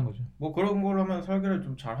그걸 네. 기대한 거죠. 뭐 그런 거라면 설계를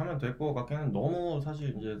좀 잘하면 될 것 같긴 해. 너무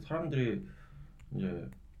사실 이제 사람들이 이제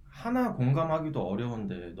하나 공감하기도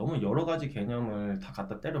어려운데 너무 여러 가지 개념을 다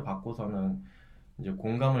갖다 때려 박고서는 이제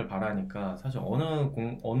공감을 바라니까 사실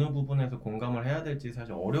어느 부분에서 공감을 해야 될지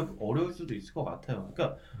사실 어려울 수도 있을 것 같아요.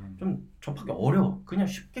 그러니까 좀 접하기 어려워. 그냥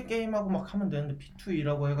쉽게 게임하고 막 하면 되는데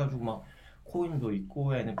P2E라고 해가지고 막 코인도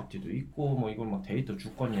있고 NFT도 있고 뭐 이걸 막 데이터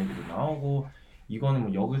주권 얘기도 나오고 이거는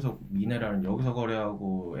뭐 여기서 미네랄은 여기서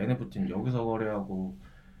거래하고 NFT는 여기서 거래하고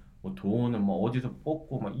뭐 돈은 뭐 어디서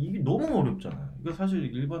뽑고 막 이게 너무 어렵잖아요. 이거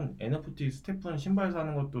사실 일반 NFT 스테픈 신발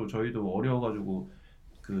사는 것도 저희도 어려워가지고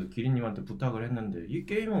그 기린님한테 부탁을 했는데 이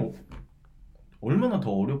게임은 얼마나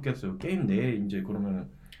더 어렵겠어요. 게임 내에 이제 그러면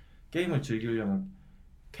게임을 즐기려면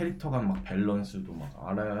캐릭터 간 막 밸런스도 막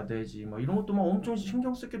알아야 되지 막 이런 것도 막 엄청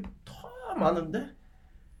신경 쓸 게 더 많은데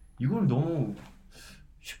이걸 너무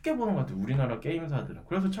쉽게 보는 것 같아요. 우리나라 게임사들은.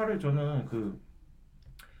 그래서 차라리 저는 그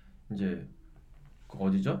이제 그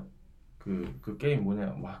어디죠? 그 게임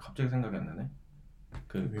뭐냐? 와 갑자기 생각이 안 나네.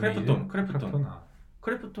 그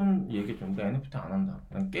크래프톤 얘기 좀 NFT 안 한다.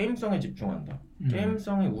 그냥 게임성에 집중한다.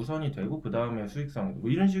 게임성이 우선이 되고 그 다음에 수익성 뭐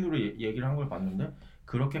이런 식으로 얘기를 한 걸 봤는데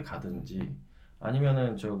그렇게 가든지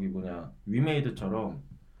아니면은 저기 뭐냐 위메이드처럼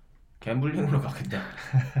갬블링으로 가겠다.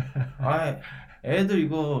 아 애들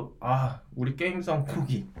이거 우리 게임성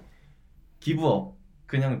포기 기브업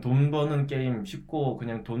그냥 돈 버는 게임 쉽고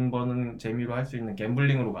그냥 돈 버는 재미로 할 수 있는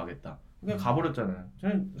갬블링으로 가겠다. 그냥 가버렸잖아요.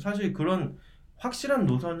 저는 사실 그런 확실한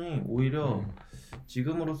노선이 오히려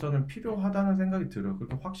지금으로서는 필요하다는 생각이 들어요.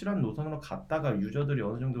 그렇게 확실한 노선으로 갔다가 유저들이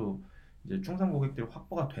어느 정도 이제 충성 고객들이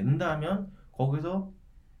확보가 된다면 거기서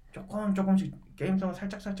조금씩 게임성을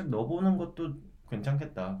살짝 넣어보는 것도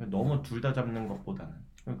괜찮겠다. 너무 둘 다 잡는 것보다는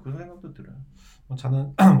그런 생각도 들어요.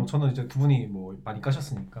 저는 이제 두 분이 뭐 많이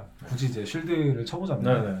까셨으니까 굳이 이제 쉴드를 쳐보자면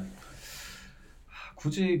네네.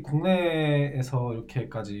 굳이 국내에서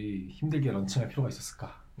이렇게까지 힘들게 런칭할 필요가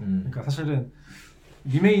있었을까? 그러니까 사실은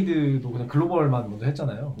위메이드도 그냥 글로벌만 먼저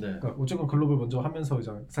했잖아요. 네. 그러니까 어쨌건 글로벌 먼저 하면서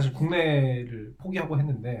이제 사실 국내를 포기하고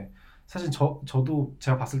했는데 사실 저도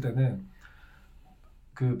제가 봤을 때는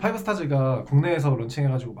그 파이브스타즈가 국내에서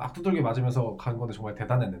런칭해가지고 막 두들겨 맞으면서 간 건데 정말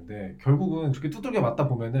대단했는데 결국은 그렇게 두들겨 맞다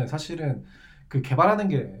보면은 사실은 그 개발하는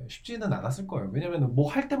게 쉽지는 않았을 거예요. 왜냐면은 뭐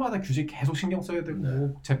할 때마다 규제 계속 신경 써야 되고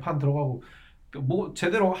뭐 재판 들어가고 뭐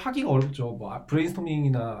제대로 하기가 어렵죠. 뭐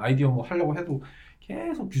브레인스토밍이나 아이디어 뭐 하려고 해도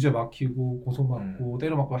계속 규제 막히고 고소 맞고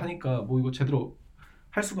때려 맞고 하니까 뭐 이거 제대로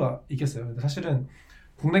할 수가 있겠어요. 근데 사실은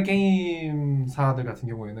국내 게임사들 같은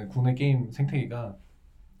경우에는 국내 게임 생태계가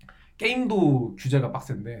게임도 규제가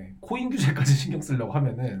빡센데 코인 규제까지 신경 쓰려고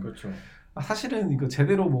하면은 그렇죠. 사실은 이거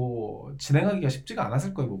제대로 뭐 진행하기가 쉽지가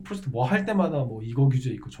않았을 거예요. 뭐 프로젝트 뭐 할 때마다 뭐 이거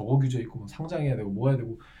규제 있고 저거 규제 있고 뭐 상장해야 되고 뭐 해야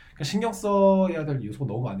되고 그러니까 신경 써야 될 요소가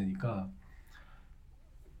너무 많으니까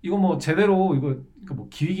이거 뭐 제대로 이거 그러니까 뭐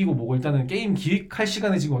기획이고 뭐고 일단은 게임 기획할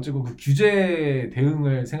시간에 지금 어쨌건 그 규제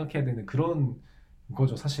대응을 생각해야 되는 그런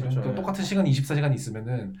거죠 사실은. 그렇죠. 그러니까 똑같은 시간이 24시간이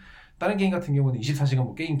있으면은 다른 게임 같은 경우는 24시간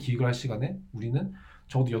뭐 게임 기획을 할 시간에 우리는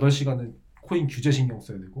적어도 8시간은 코인 규제 신경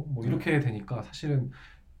써야 되고 뭐 이렇게 되니까 사실은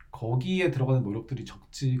거기에 들어가는 노력들이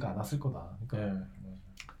적지가 않았을 거다. 그러니까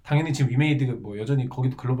당연히 지금 위메이드 뭐 여전히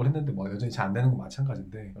거기도 글로벌 했는데 뭐 여전히 잘 안 되는 건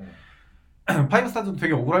마찬가지인데 파이브스타즈도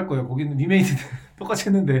되게 억울할 거예요. 거기는 위메이드 똑같이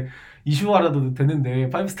했는데 이슈화라도 됐는데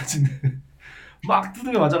파이브스타즈는 막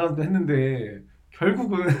두들겨 맞아가지고 했는데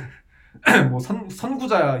결국은 뭐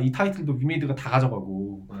선구자 이 타이틀도 위메이드가 다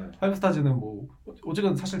가져가고 파이브스타즈는 뭐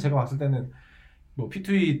어쨌든 사실 제가 봤을 때는 뭐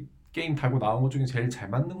P2E 게임 달고 나온 것 중에 제일 잘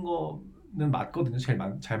만든 거는 맞거든요. 제일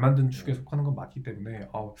잘 만든 축에 속하는 건 맞기 때문에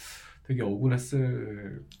되게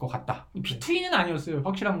억울했을 것 같다. P2E는 아니었어요.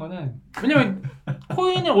 확실한 거는 왜냐면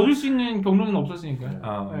코인을 얻을 수 있는 경로는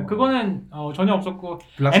없었으니까요. 네, 그거는 전혀 없었고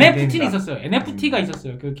NFT는 있었어요. NFT가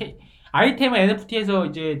있었어요. 그 아이템을 NFT에서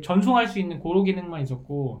이제 전송할 수 있는 고로 기능만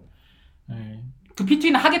있었고 그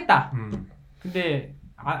P2E는 하겠다. 근데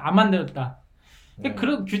안 만들었다.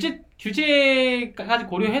 그런 규제까지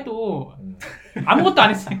고려해도 아무것도 안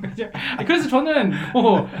했으니까. 그래서 저는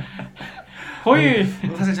뭐 거의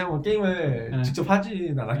사실 제가 뭐 게임을 직접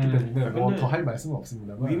하진 않았기 때문에 뭐 더 할 말씀은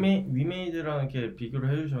없습니다. 위메이드랑 이렇게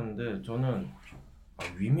비교를 해주셨는데 저는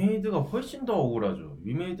위메이드가 훨씬 더 억울하죠.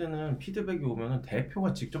 위메이드는 피드백이 오면은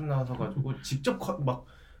대표가 직접 나와서 가지고 직접 막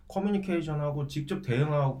커뮤니케이션하고 직접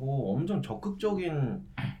대응하고 엄청 적극적인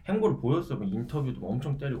행보를 보였어요. 뭐 인터뷰도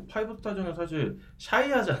엄청 때리고 파이브스타전은 사실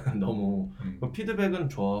샤이하잖아 너무. 피드백은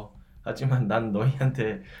줘. 하지만 난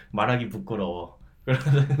너희한테 말하기 부끄러워. 그래서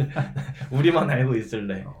우리만 알고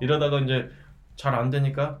있을래. 이러다가 이제 잘 안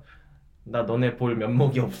되니까 나 너네 볼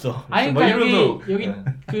면목이 없어. 아니 뭐 그러니까 이러면서 여기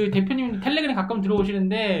그 대표님 텔레그램 가끔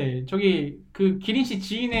들어오시는데 저기 그 기린 씨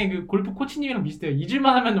지인의 그 골프 코치님이랑 비슷해요.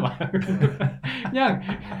 잊을만 하면 와요. 그냥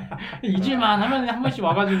잊을만 하면 한 번씩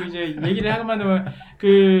와가지고 이제 얘기를 하면은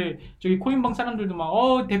그 저기 코인방 사람들도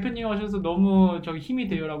막 대표님 오셔서 너무 저기 힘이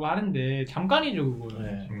돼요라고 하는데 잠깐이죠 그거.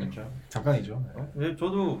 네, 그렇죠. 잠깐이죠. 네,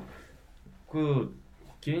 저도 그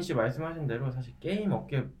기린 씨 말씀하신 대로 사실 게임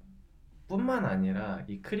업계 뿐만 아니라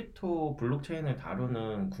이 크립토 블록체인을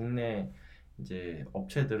다루는 국내 이제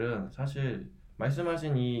업체들은 사실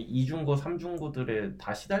말씀하신 이 이중고, 삼중고들에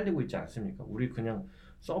다 시달리고 있지 않습니까? 우리 그냥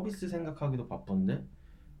서비스 생각하기도 바쁜데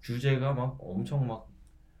규제가 막 엄청 막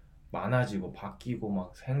많아지고 바뀌고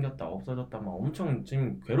막 생겼다 없어졌다 막 엄청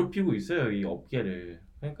지금 괴롭히고 있어요, 이 업계를.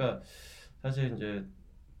 그러니까 사실 이제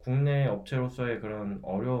국내 업체로서의 그런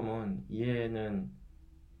어려움은 이해는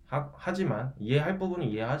하지만 이해할 부분은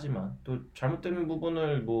이해하지만 또 잘못된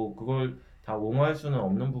부분을 뭐 그걸 다 옹호할 수는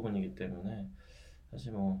없는 부분이기 때문에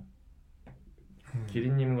사실 뭐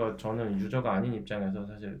기린님과 저는 유저가 아닌 입장에서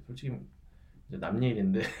사실 솔직히 이제 남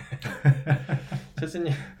얘기인데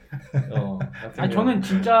체스님 아니 저는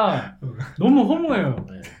진짜 너무 허무해요.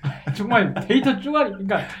 네. 정말 데이터 쪼가리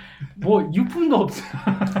그러니까 뭐 유품도 없어요.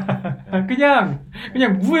 그냥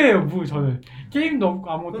무예요 무 저는 게임도 없고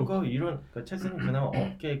아무것도 그러니까 이런 그러니까 체스님 그나마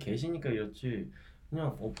업계에 계시니까 이렇지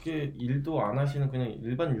그냥 업계 일도 안 하시는 그냥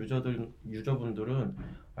일반 유저분들은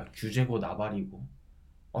규제고 나발이고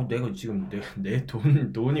내가 지금 내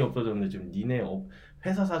돈이 없어졌는데 지금 니네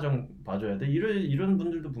회사 사정 봐줘야 돼 이런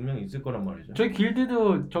분들도 분명히 있을 거란 말이죠. 저희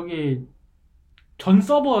길드도 저기 전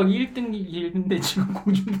서버 1등 길드인데 지금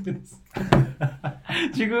공중분해 됐어.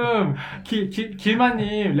 지금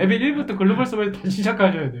길마님 레벨 1부터 글로벌 서버에서 다시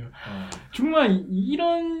시작하셔야 돼요. 정말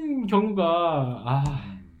이런 경우가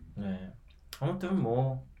네. 아무튼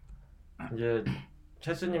뭐 이제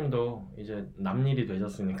체스님도 이제 남일이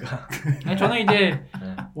되셨으니까 아니, 저는 이제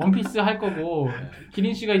네. 원피스 할 거고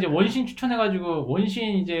기린 씨가 이제 원신 추천해가지고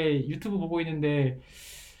원신 이제 유튜브 보고 있는데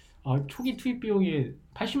초기 투입 비용이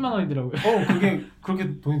 80만 원이더라고요.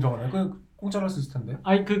 그렇게 돈이 들어가나요? 그 공짜로 할 수 있을 텐데.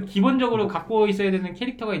 아니 그 기본적으로 갖고 있어야 되는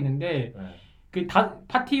캐릭터가 있는데 그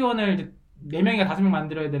파티원을 이제 4명이가 5명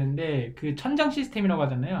만들어야 되는데 그 천장 시스템이라고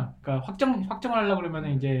하잖아요. 그러니까 확정을 하려고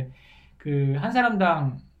그러면은 이제 그 한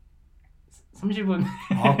사람당 30은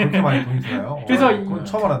그렇게 많이 돈이 들어요? 그래서 그건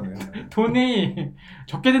처음 알았네. 돈이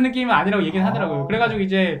적게 드는 게임은 아니라고 얘기는 하더라고요. 그래가지고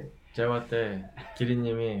이제 제가 봤을 때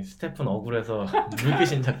기린님이 스태프는 억울해서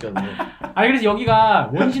물귀신 작전으로 그래서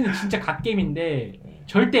여기가 원신은 진짜 갓게임인데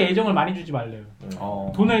절대 애정을 많이 주지 말래요.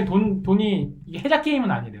 돈이 이게 해자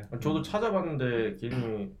게임은 아니래요. 저도 찾아봤는데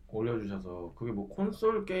기린님이 올려주셔서 그게 뭐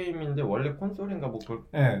콘솔 게임인데 원래 콘솔인가 뭐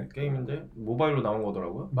게임인데 모바일로 나온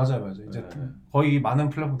거더라고요. 맞아요. 이제 거의 많은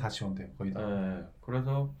플랫폼 다 지원돼요. 거의 다.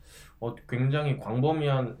 그래서 굉장히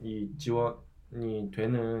광범위한 이 지원이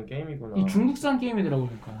되는 게임이구나. 이 중국산 게임이더라고요.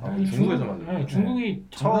 그러니까. 중국에서 만든. 네, 중국이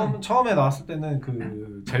처음에 나왔을 때는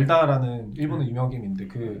그 젤다라는 일본의 유명한 게임인데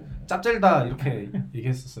그 짭젤다 이렇게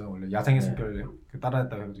얘기했었어요. 원래 야생의 습격을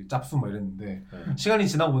따라했다고 해가지고 짭수 뭐 이랬는데 시간이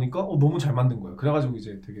지나고 보니까 너무 잘 만든 거예요. 그래가지고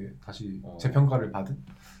이제 되게 다시 재평가를 받은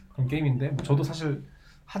그런 게임인데 뭐 저도 사실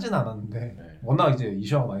하진 않았는데 워낙 이제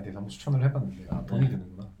이슈가 많이 돼서 한번 추천을 해봤는데 돈이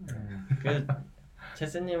드는구나.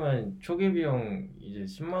 체스님은 초기 비용 이제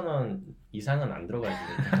 10만 원 이상은 안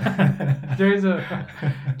들어가시거든요. 그래서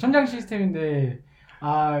천장 시스템인데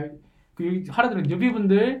그 하루 들어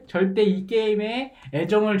뉴비분들 절대 이 게임에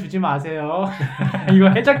애정을 주지 마세요. 이거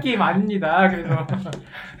해자 게임 아닙니다. 그래서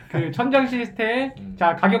그 천장 시스템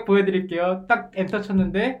자 가격 보여드릴게요. 딱 엔터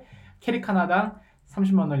쳤는데 캐릭 하나당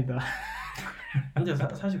 30만 원이다. 근데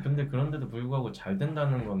사실 근데 그런데도 불구하고 잘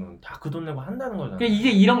된다는 거는 다 그 돈 내고 한다는 거잖아요. 그러니까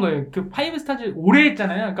이게 이런 거예요. 그 파이브 스타즈 오래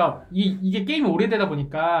했잖아요. 그러니까 이게 게임이 오래되다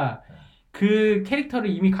보니까 그 캐릭터를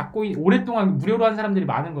이미 갖고 오랫동안 무료로 한 사람들이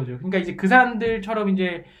많은 거죠. 그러니까 이제 그 사람들처럼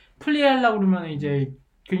이제 플레이하려고 그러면 이제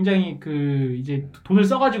굉장히 그 이제 돈을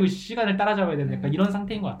써가지고 시간을 따라잡아야 되는 약간 이런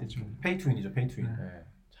상태인 것 같아요. 지금. 페이투윈이죠, 페이투윈.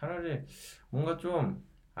 차라리 뭔가 좀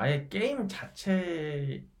아예 게임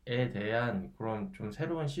자체에 대한 그런 좀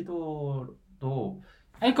새로운 시도도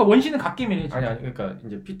그러니까 원신은 갓게임이래요. 아니 그러니까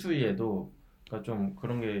이제 P2E에도 그러니까 좀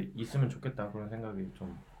그런 게 있으면 좋겠다 그런 생각이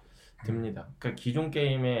좀 듭니다. 그러니까 기존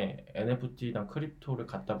게임에 NFT랑 크립토를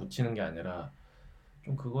갖다 붙이는 게 아니라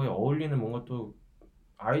좀 그거에 어울리는 뭔가 또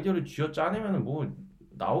아이디어를 쥐어 짜내면은 뭐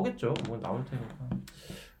나오겠죠. 뭐 나올 테니까.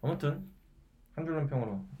 아무튼 한 줄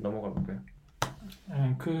논평으로 넘어가 볼게요.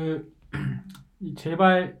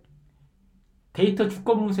 제발 데이터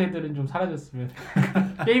주권무새들은 좀 사라졌으면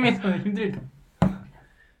게임에서는 힘들다.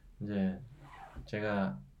 이제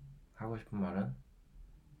제가 하고 싶은 말은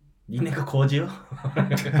니네가 거지요?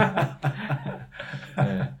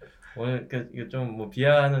 네. 오늘 이게 좀 뭐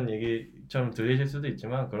비하하는 얘기처럼 들리실 수도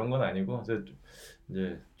있지만 그런 건 아니고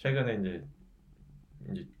이제 최근에 이제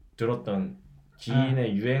들었던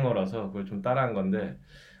지인의 유행어라서 그걸 좀 따라한 건데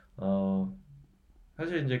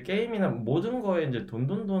사실 이제 게임이나 모든 거에 이제 돈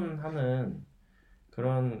하는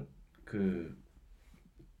그런 그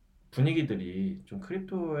분위기들이 좀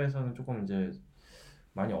크립토에서는 조금 이제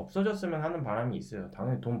많이 없어졌으면 하는 바람이 있어요.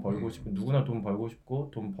 당연히 돈 벌고 싶고 누구나 돈 벌고 싶고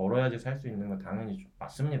돈 벌어야지 살 수 있는 건 당연히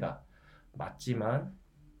맞습니다. 맞지만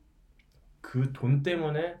그 돈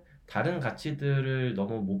때문에 다른 가치들을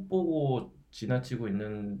너무 못 보고 지나치고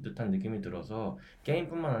있는 듯한 느낌이 들어서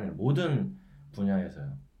게임뿐만 아니라 모든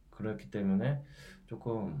분야에서요. 그렇기 때문에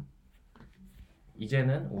조금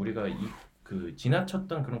이제는 우리가 그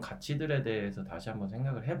지나쳤던 그런 가치들에 대해서 다시 한번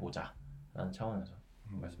생각을 해보자 라는 차원에서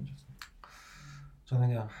말씀드렸습니다. 저는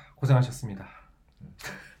그냥 고생하셨습니다.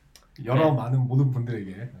 여러 많은 모든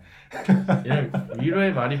분들에게 이런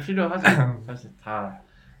위로의 말이 필요하죠. 사실 다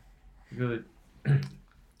그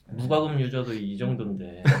무과금 유저도 이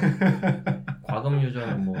정도인데 과금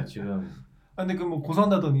유저는 뭐 지금 근데 그 뭐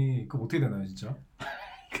고소한다더니 그거 어떻게 되나요 진짜?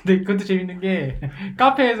 근데 그것도 재밌는 게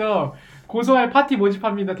카페에서 고소할 파티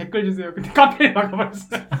모집합니다. 댓글 주세요. 근데 카페에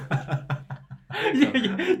막아버렸어요.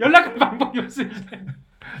 이게 연락할 방법이 없어요.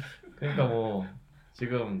 그러니까 뭐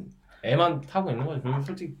지금 애만 타고 있는 거죠. 그리고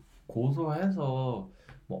솔직히 고소해서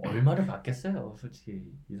뭐 얼마를 받겠어요.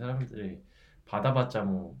 솔직히 이 사람들이 받아봤자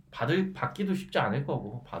뭐 받기도 쉽지 않을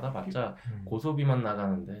거고 받아봤자 고소비만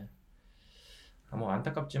나가는데 뭐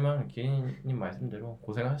안타깝지만 기인님 말씀대로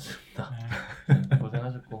고생하셨습니다.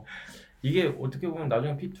 고생하셨고 이게 어떻게 보면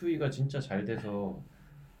나중에 P2E가 진짜 잘 돼서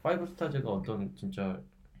 5스타즈가 어떤 진짜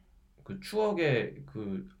그 추억의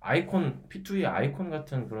그 아이콘 P2E 아이콘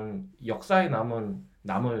같은 그런 역사에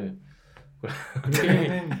남을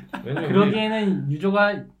그러기에는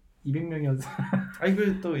유저가 200명이었어. 아니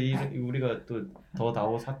그또 우리가 또 더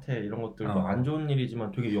다오 사태 이런 것들도 안 좋은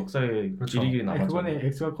일이지만 되게 역사에 그렇죠. 길이길이 남았잖아요. 그거는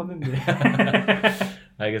액수가 컸는데.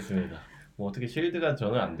 알겠습니다. 뭐 어떻게 실드가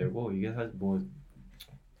저는 안 되고 이게 사실 뭐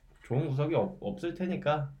좋은 구석이 없을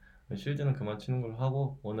테니까 실드는 그만 치는 걸로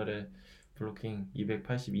하고 오늘의 블로킹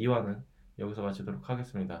 282화는 여기서 마치도록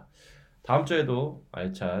하겠습니다. 다음 주에도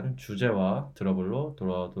알찬 주제와 드러블로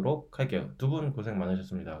돌아오도록 할게요. 두 분 고생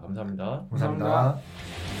많으셨습니다. 감사합니다. 감사합니다.